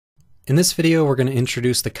In this video, we're going to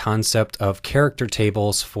introduce the concept of character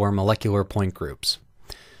tables for molecular point groups.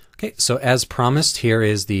 Okay, so as promised, here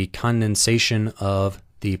is the condensation of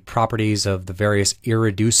the properties of the various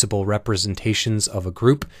irreducible representations of a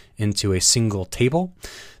group into a single table.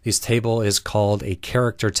 This table is called a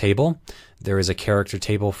character table. There is a character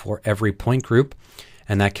table for every point group,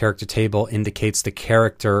 and that character table indicates the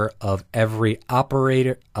character of every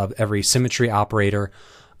operator, of every symmetry operator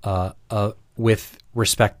with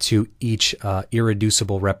respect to each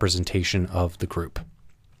irreducible representation of the group.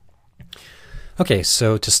 Okay,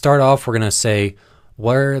 so to start off, we're going to say,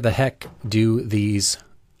 where the heck do these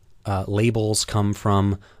labels come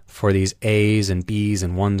from for these A's and B's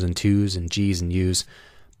and 1s and 2s and G's and U's,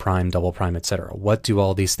 prime, double prime, etc.? What do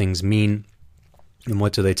all these things mean, and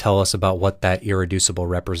what do they tell us about what that irreducible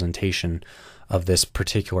representation of this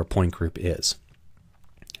particular point group is?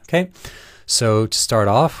 Okay, so to start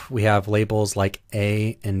off, we have labels like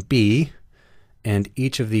A and B, and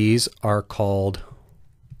each of these are called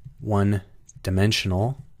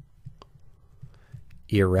one-dimensional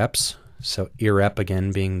irreps. So irrep,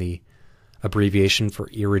 again, being the abbreviation for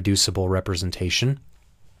irreducible representation.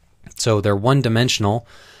 So they're one-dimensional.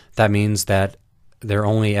 That means that they're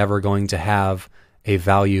only ever going to have a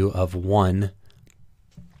value of 1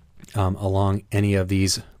 along any of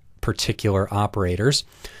these particular operators.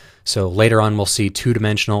 So later on, we'll see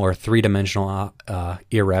two-dimensional or three-dimensional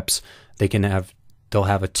irreps. They'll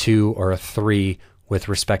have a 2 or a 3 with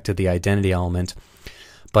respect to the identity element.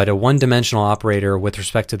 But a one-dimensional operator with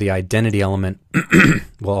respect to the identity element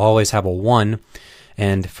will always have a 1,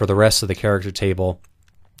 and for the rest of the character table,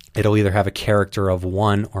 it'll either have a character of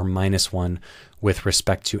 1 or -1 with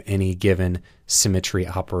respect to any given symmetry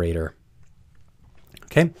operator.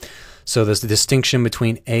 Okay, so the distinction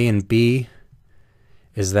between A and B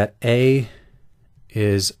is that A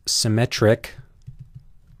is symmetric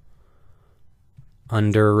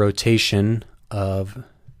under rotation of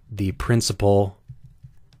the principal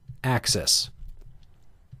axis.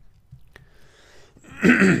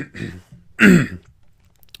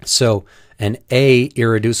 So an A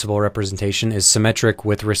irreducible representation is symmetric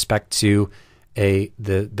with respect to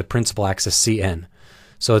the principal axis Cn.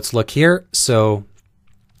 So let's look here. So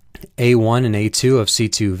A1 and A2 of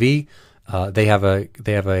C2V, they have a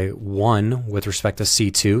 1 with respect to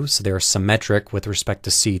C2, so they're symmetric with respect to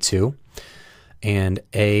C2. And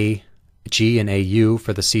AG and AU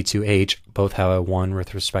for the C2H both have a 1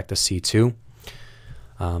 with respect to C2.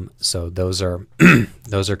 So those are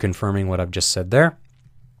those are confirming what I've just said there.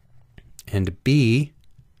 And B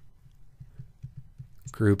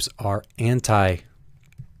groups are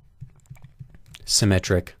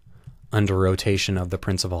anti-symmetric under rotation of the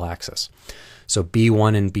principal axis. So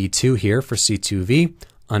B1 and B2 here for C2V,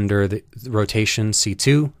 under the rotation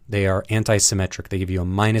C2, they are anti-symmetric. They give you a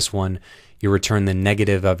 -1. You return the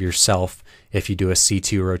negative of yourself if you do a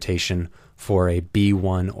C2 rotation for a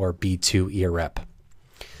B1 or B2 irrep.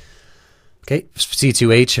 Okay,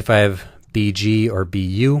 C2H, if I have BG or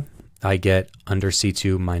BU, I get under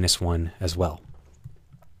C2 -1 as well.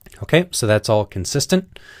 Okay, so that's all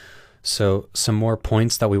consistent. So some more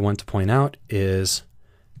points that we want to point out is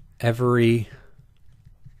every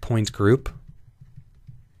point group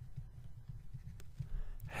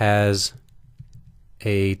has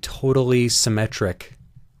a totally symmetric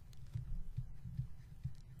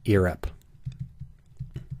irrep.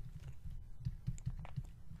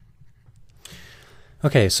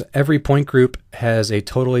 Okay, so every point group has a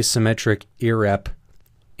totally symmetric irrep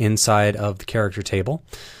inside of the character table.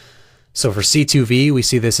 So for C2V, we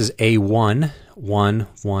see this as A1, 1,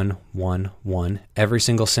 1, 1, 1. Every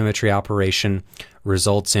single symmetry operation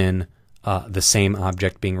results in the same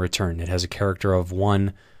object being returned. It has a character of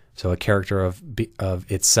 1, so a character of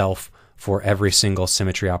itself for every single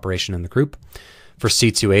symmetry operation in the group. For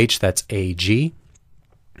C2H, that's AG,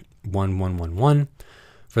 1, 1, 1, 1.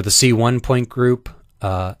 For the C1 point group,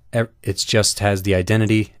 it just has the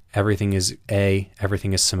identity. Everything is A.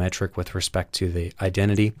 Everything is symmetric with respect to the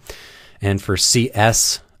identity. And for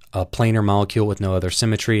CS, a planar molecule with no other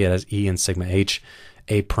symmetry, it has E and sigma H.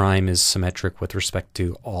 A prime is symmetric with respect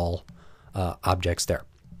to all objects there.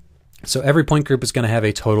 So every point group is going to have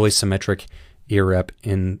a totally symmetric irrep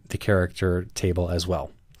in the character table as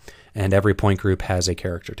well. And every point group has a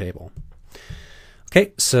character table.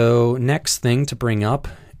 Okay, so next thing to bring up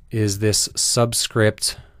is this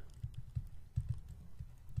subscript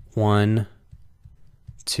 1,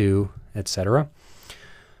 2, etc.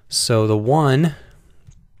 So the 1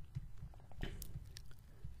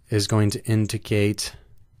 is going to indicate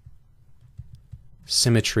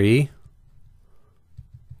symmetry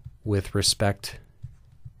with respect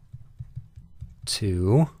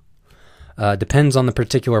to Depends on the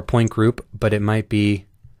particular point group, but it might be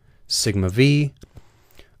sigma v,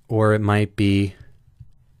 or it might be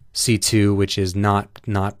C2, which is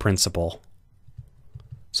not principal.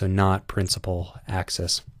 So not principal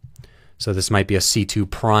axis. So this might be a C2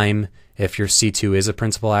 prime. If your C2 is a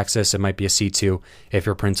principal axis, it might be a C2. If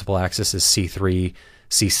your principal axis is C3,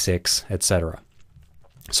 C6, etc.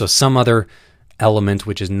 So some other element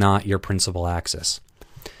which is not your principal axis.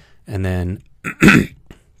 And then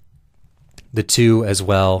the 2 as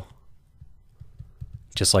well,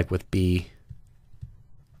 just like with B,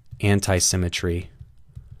 antisymmetry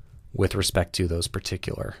with respect to those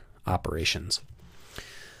particular operations.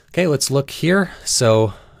 Okay, let's look here.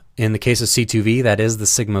 So in the case of C2V, that is the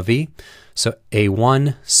sigma V. So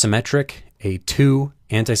A1 symmetric, A2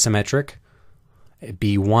 antisymmetric,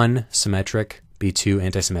 B1 symmetric, B2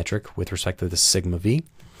 antisymmetric with respect to the sigma V.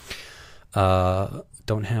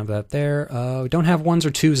 Don't have that there. We don't have 1s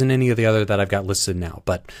or 2s in any of the other that I've got listed now,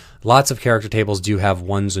 but lots of character tables do have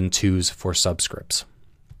 1s and 2s for subscripts.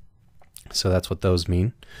 So that's what those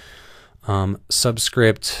mean.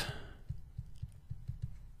 Subscript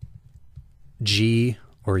G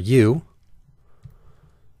or U,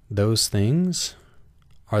 those things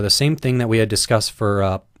are the same thing that we had discussed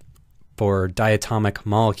for diatomic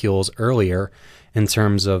molecules earlier in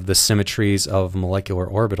terms of the symmetries of molecular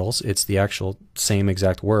orbitals. It's the actual same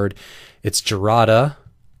exact word. It's Gerada,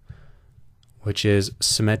 which is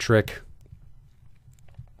symmetric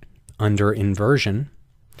under inversion.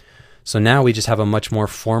 So now we just have a much more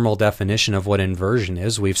formal definition of what inversion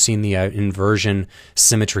is. We've seen the inversion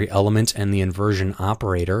symmetry element and the inversion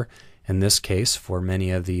operator in this case for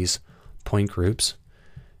many of these point groups.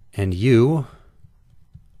 And U,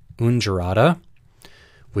 ungerada,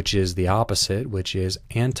 which is the opposite, which is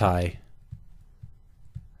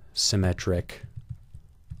anti-symmetric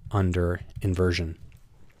under inversion.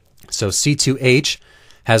 So C2H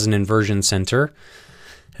has an inversion center,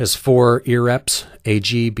 has 4 irreps,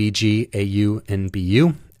 AG, BG, AU, and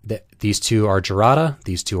BU. These two are gerada,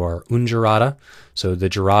 these two are ungerada. So the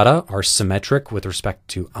gerada are symmetric with respect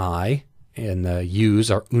to I, and the U's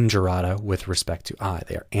are ungerada with respect to I.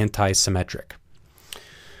 They are anti-symmetric.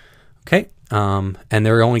 Okay, and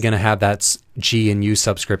they're only going to have that G and U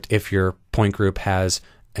subscript if your point group has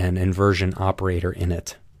an inversion operator in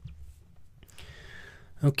it.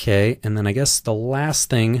 Okay, and then I guess the last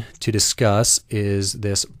thing to discuss is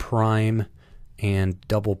this prime and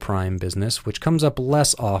double prime business, which comes up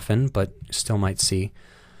less often, but still might see.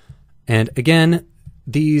 And again,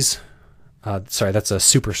 these, sorry, that's a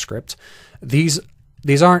superscript. These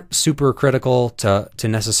aren't super critical to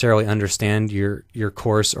necessarily understand. Your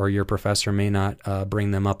course or your professor may not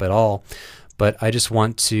bring them up at all, but I just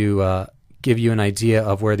want to give you an idea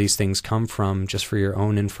of where these things come from just for your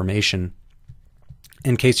own information,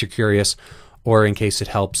 in case you're curious, or in case it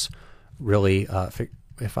helps really.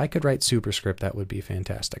 If I could write superscript, that would be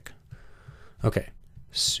fantastic. Okay,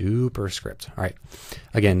 superscript. All right.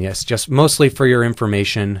 Again, yes, just mostly for your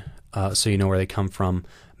information, so you know where they come from.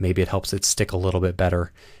 Maybe it helps it stick a little bit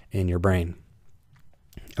better in your brain.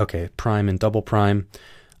 Okay, prime and double prime.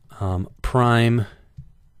 Prime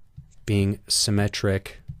being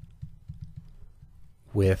symmetric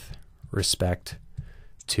with respect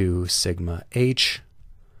to sigma H.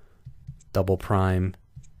 Double prime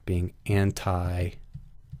being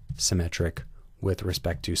anti-symmetric with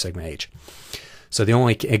respect to sigma H. So the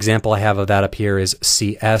only example I have of that up here is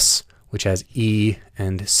CS, which has E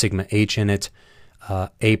and sigma H in it.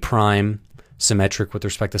 A prime symmetric with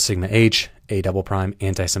respect to sigma H. A double prime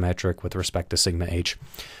anti-symmetric with respect to sigma H.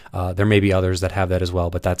 There may be others that have that as well,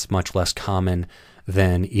 but that's much less common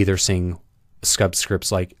than either seeing subscripts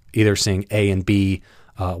like either seeing A and B,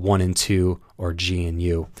 1 and 2, or G and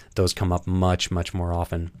U. Those come up much more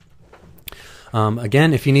often.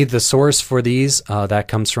 Again, if you need the source for these, that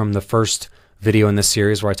comes from the first video in this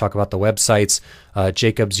series where I talk about the websites.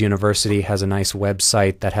 Jacobs University has a nice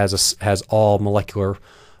website that has all molecular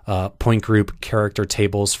point group character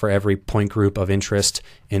tables for every point group of interest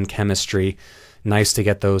in chemistry. Nice to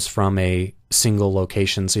get those from a single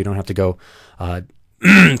location, so you don't have to go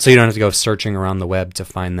searching around the web to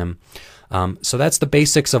find them. So that's the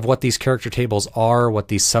basics of what these character tables are, what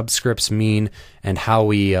these subscripts mean, and how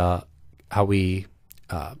we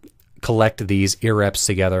collect these irreps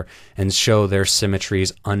together and show their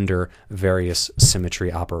symmetries under various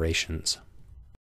symmetry operations.